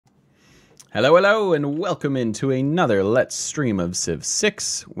Hello, hello, and welcome into another Let's Stream of Civ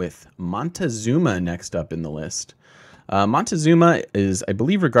 6 with Montezuma next up in the list. Montezuma is, I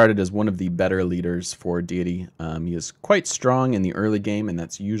believe, regarded as one of the better leaders for deity. He is quite strong in the early game, and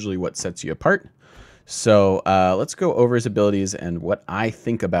that's usually what sets you apart. So let's go over his abilities and what I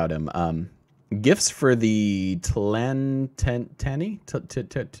think about him. Gifts for the Tani?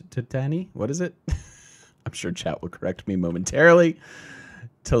 What is it? I'm sure chat will correct me momentarily.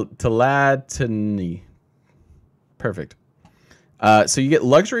 Telatany. Perfect. So you get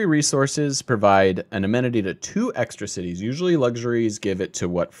luxury resources, provide an amenity to 2 extra cities. Usually luxuries give it to,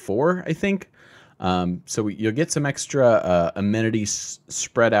 what, 4, I think? So you'll get some extra amenities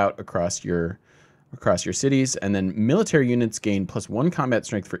spread out across your cities. And then military units gain +1 combat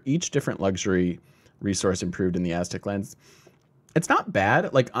strength for each different luxury resource improved in the Aztec lands. It's not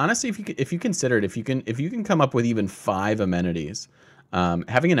bad. Like, honestly, if you consider it, if you can come up with even 5 amenities,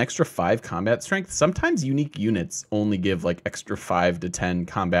 having an extra 5 combat strength, sometimes unique units only give like extra 5 to 10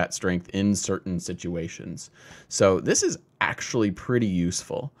 combat strength in certain situations. So this is actually pretty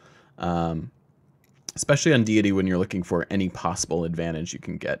useful, especially on deity when you're looking for any possible advantage you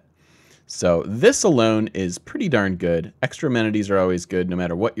can get. So this alone is pretty darn good. Extra amenities are always good no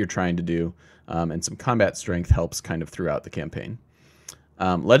matter what you're trying to do, and some combat strength helps kind of throughout the campaign.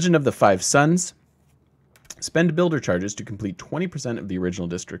 Legend of the 5 Suns. Spend builder charges to complete 20% of the original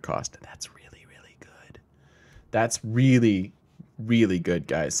district cost. That's really, really good. That's really, really good,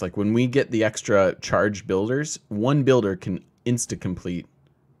 guys. Like, when we get the extra charged builders, one builder can insta-complete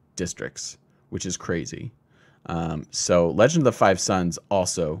districts, which is crazy. So Legend of the 5 Suns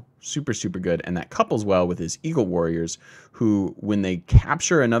also super, super good. And that couples well with his Eagle Warriors, who, when they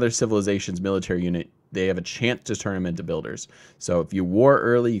capture another civilization's military unit, they have a chance to turn them into builders. So if you war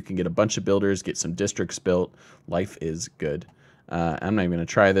early, you can get a bunch of builders, get some districts built. Life is good. I'm not even going to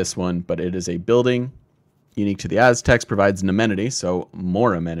try this one, but it is a building unique to the Aztecs, provides an amenity, so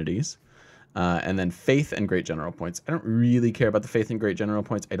more amenities. And then faith and great general points. I don't really care about the faith and great general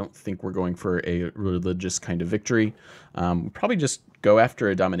points. I don't think we're going for a religious kind of victory. Probably just go after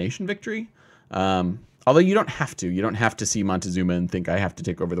a domination victory. Although you don't have to. You don't have to see Montezuma and think I have to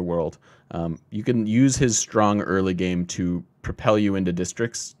take over the world. You can use his strong early game to propel you into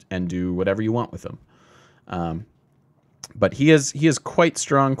districts and do whatever you want with them. But he is quite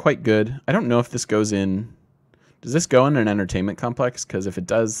strong, quite good. I don't know if this goes in... Does this go in an entertainment complex? Because if it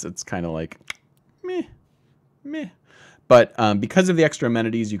does, it's kind of like, meh. But because of the extra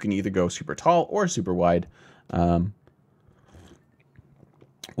amenities, you can either go super tall or super wide.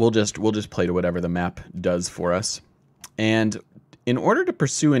 We'll just play to whatever the map does for us. And in order to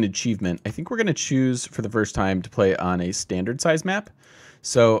pursue an achievement, I think we're going to choose for the first time to play on a standard size map.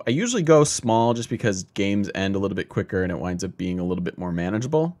 So I usually go small just because games end a little bit quicker and it winds up being a little bit more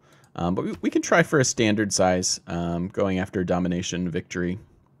manageable. But we can try for a standard size, going after domination victory.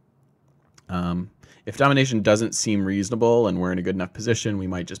 If domination doesn't seem reasonable and we're in a good enough position, we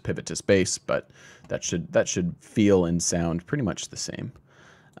might just pivot to space, but that should feel and sound pretty much the same.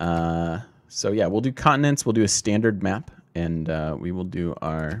 So yeah, we'll do continents, we'll do a standard map, and we will do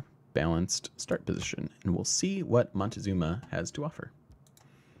our balanced start position, and we'll see what Montezuma has to offer.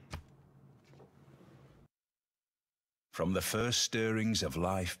 From the first stirrings of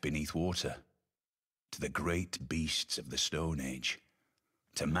life beneath water, to the great beasts of the Stone Age,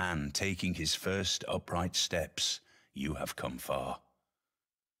 to man taking his first upright steps, you have come far.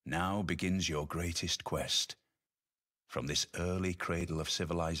 Now begins your greatest quest, from this early cradle of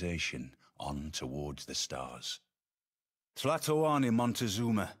civilization on towards the stars. Tlatoani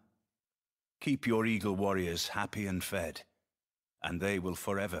Montezuma, keep your eagle warriors happy and fed, and they will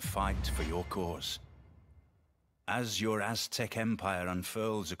forever fight for your cause. As your Aztec empire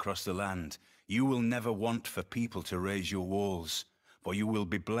unfurls across the land, you will never want for people to raise your walls, for you will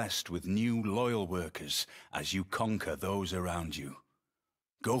be blessed with new loyal workers as you conquer those around you.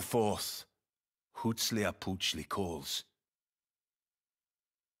 Go forth, Hutzliapuchli calls.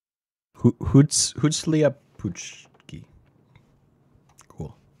 Hutzliapuchli.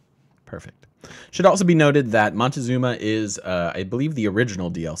 Cool. Perfect. Should also be noted that Montezuma is, I believe, the original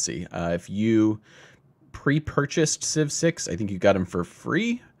DLC. If you pre-purchased Civ 6, I think you got him for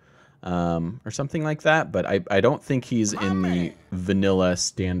free, or something like that, but I don't think he's in the vanilla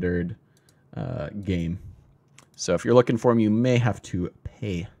standard game. So if you're looking for him, you may have to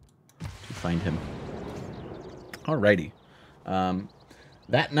pay to find him. Alrighty.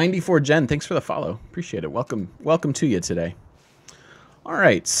 That 94 Gen, thanks for the follow. Appreciate it. Welcome to you today.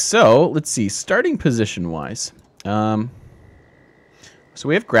 Alright, so let's see. Starting position-wise. So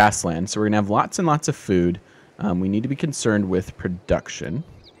we have grassland, so we're going to have lots and lots of food. We need to be concerned with production.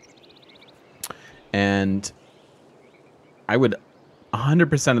 And I would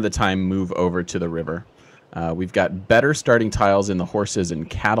 100% of the time move over to the river. We've got better starting tiles in the horses and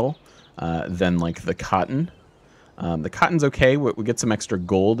cattle than like the cotton. The cotton's okay. We get some extra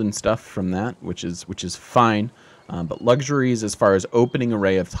gold and stuff from that, which is fine. But luxuries, as far as opening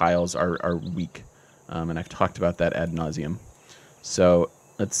array of tiles, are weak. And I've talked about that ad nauseum. So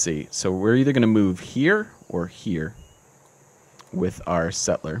let's see. So we're either going to move here or here with our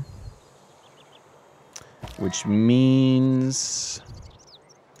settler, which means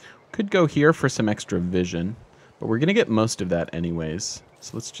could go here for some extra vision, but we're going to get most of that anyways.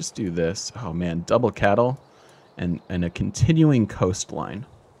 So let's just do this. Oh man, double cattle and a continuing coastline.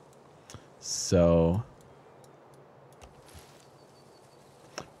 So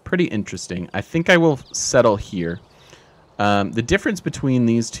pretty interesting. I think I will settle here. The difference between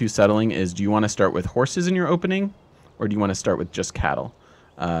these two settling is, do you want to start with horses in your opening, or do you want to start with just cattle?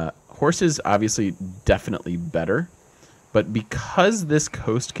 Horses, obviously, definitely better. But because this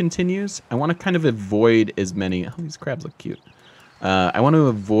coast continues, I want to kind of avoid as many... Oh, these crabs look cute. I want to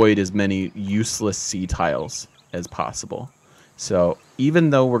avoid as many useless sea tiles as possible. So even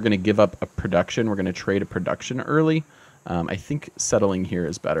though we're going to give up a production, we're going to trade a production early, I think settling here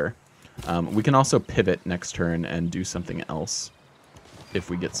is better. We can also pivot next turn and do something else if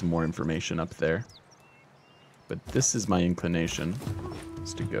we get some more information up there. But this is my inclination,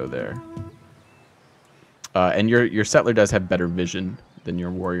 is to go there. And your settler does have better vision than your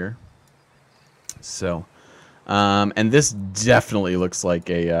warrior. So, and this definitely looks like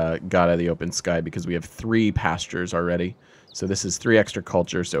a god out of the open sky, because we have 3 pastures already. So this is 3 extra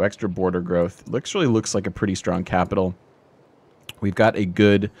culture, so extra border growth. Really looks like a pretty strong capital. We've got a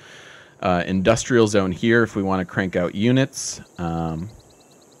good industrial zone here if we want to crank out units.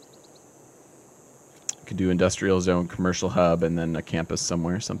 Could do industrial zone, commercial hub, and then a campus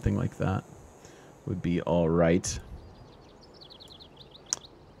somewhere, something like that would be all right.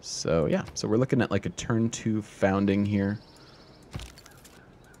 So yeah, so we're looking at like a turn 2 founding here.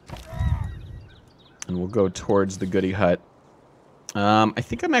 And we'll go towards the goody hut. I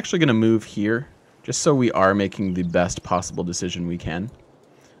think I'm actually going to move here, just so we are making the best possible decision we can.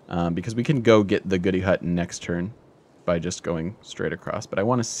 Because we can go get the goody hut next turn by just going straight across. But I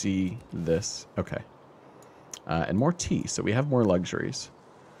want to see this. Okay. And more tea, so we have more luxuries.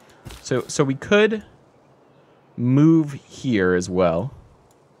 So we could move here as well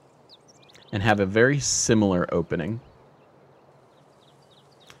and have a very similar opening.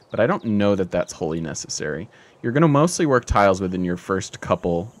 But I don't know that that's wholly necessary. You're going to mostly work tiles within your first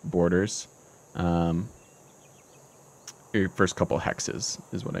couple borders. Your first couple hexes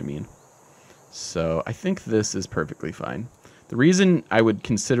is what I mean. So I think this is perfectly fine. The reason I would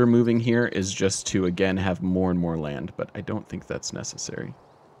consider moving here is just to, again, have more and more land, but I don't think that's necessary.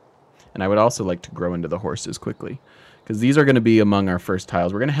 And I would also like to grow into the horses quickly, because these are going to be among our first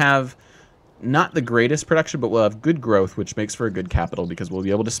tiles. We're going to have not the greatest production, but we'll have good growth, which makes for a good capital, because we'll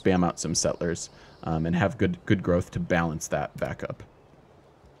be able to spam out some settlers and have good growth to balance that back up.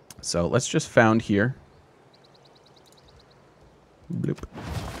 So let's just found here. Bloop.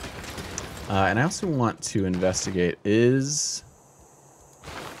 And I also want to investigate is...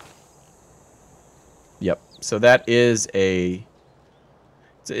 Yep, so that is a...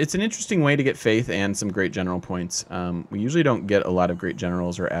 It's an interesting way to get faith and some great general points. We usually don't get a lot of great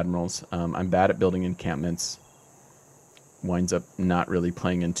generals or admirals. I'm bad at building encampments. Winds up not really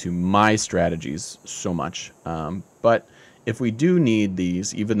playing into my strategies so much. But if we do need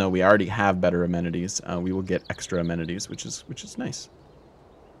these, even though we already have better amenities, we will get extra amenities, which is nice.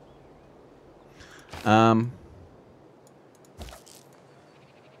 We've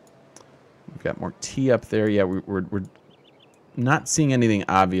got more tea up there. Yeah, we're not seeing anything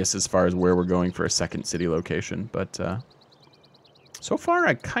obvious as far as where we're going for a second city location, but so far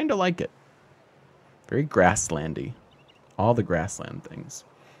I kind of like it. Very grasslandy. All the grassland things.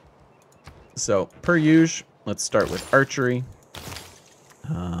 So, per usual, let's start with archery.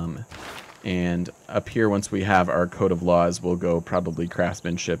 And up here, once we have our code of laws, we'll go probably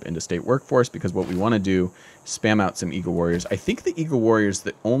craftsmanship into state workforce, because what we want to do is spam out some Eagle Warriors. I think the Eagle Warrior is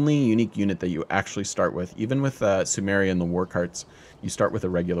the only unique unit that you actually start with. Even with Sumeria and the War Carts, you start with a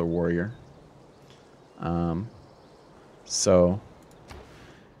regular warrior. And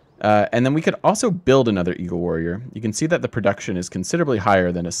then we could also build another Eagle Warrior. You can see that the production is considerably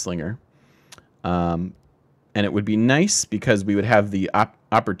higher than a Slinger. And it would be nice because we would have the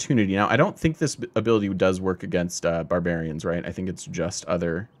opportunity. Now, I don't think this ability does work against barbarians, right? I think it's just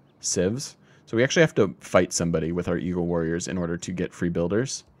other civs. So we actually have to fight somebody with our Eagle Warriors in order to get free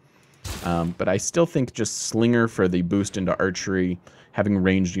builders. But I still think just Slinger for the boost into archery, having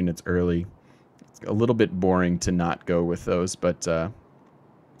ranged units early, a little bit boring to not go with those, but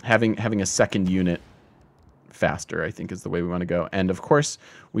having a second unit faster, I think, is the way we want to go. And of course,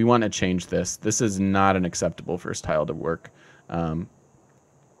 we want to change this. This is not an acceptable first tile to work.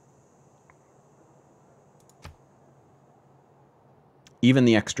 Even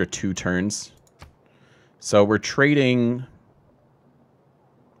the extra 2 turns. So we're trading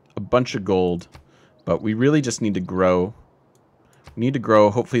a bunch of gold, but we really just need to grow. We need to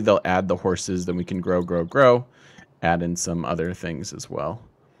grow. Hopefully they'll add the horses, then we can grow, add in some other things as well.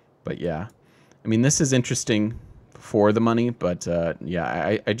 But yeah, I mean, this is interesting for the money, but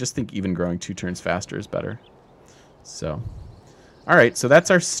yeah, I just think even growing 2 turns faster is better. So, all right, so that's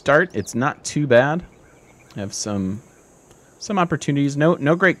our start. It's not too bad. I have some opportunities.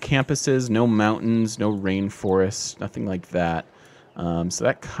 No great campuses, no mountains, no rainforests, nothing like that. So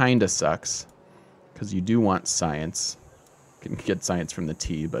that kind of sucks, because you do want science. You can get science from the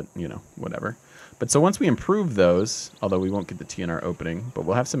T, but, you know, whatever. But so once we improve those, although we won't get the T in our opening, but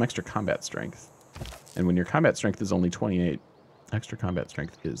we'll have some extra combat strength. And when your combat strength is only 28, extra combat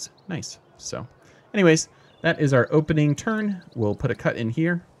strength is nice. So anyways, that is our opening turn. We'll put a cut in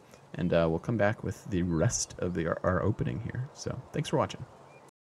here, and we'll come back with the rest of our opening here. So thanks for watching.